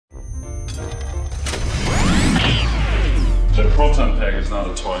Proton pack is not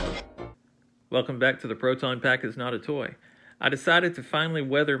a toy. Welcome back to the Proton Pack is Not a Toy. I decided to finally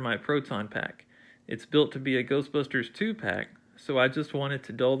weather my Proton Pack. It's built to be a Ghostbusters 2 pack, so I just wanted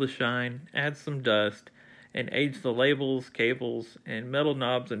to dull the shine, add some dust, and age the labels, cables, and metal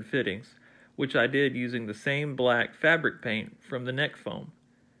knobs and fittings, which I did using the same black fabric paint from the neck foam.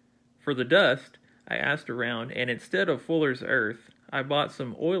 For the dust, I asked around, and instead of Fuller's Earth, I bought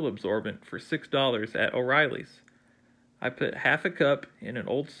some oil absorbent for $6 at O'Reilly's. I put half a cup in an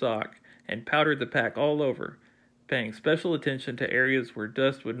old sock and powdered the pack all over, paying special attention to areas where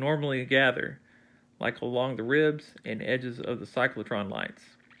dust would normally gather, like along the ribs and edges of the cyclotron lights.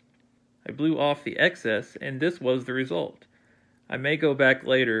 I blew off the excess, and this was the result. I may go back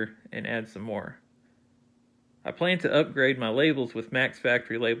later and add some more. I plan to upgrade my labels with Max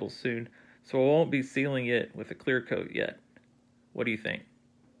Factory labels soon, so I won't be sealing it with a clear coat yet. What do you think?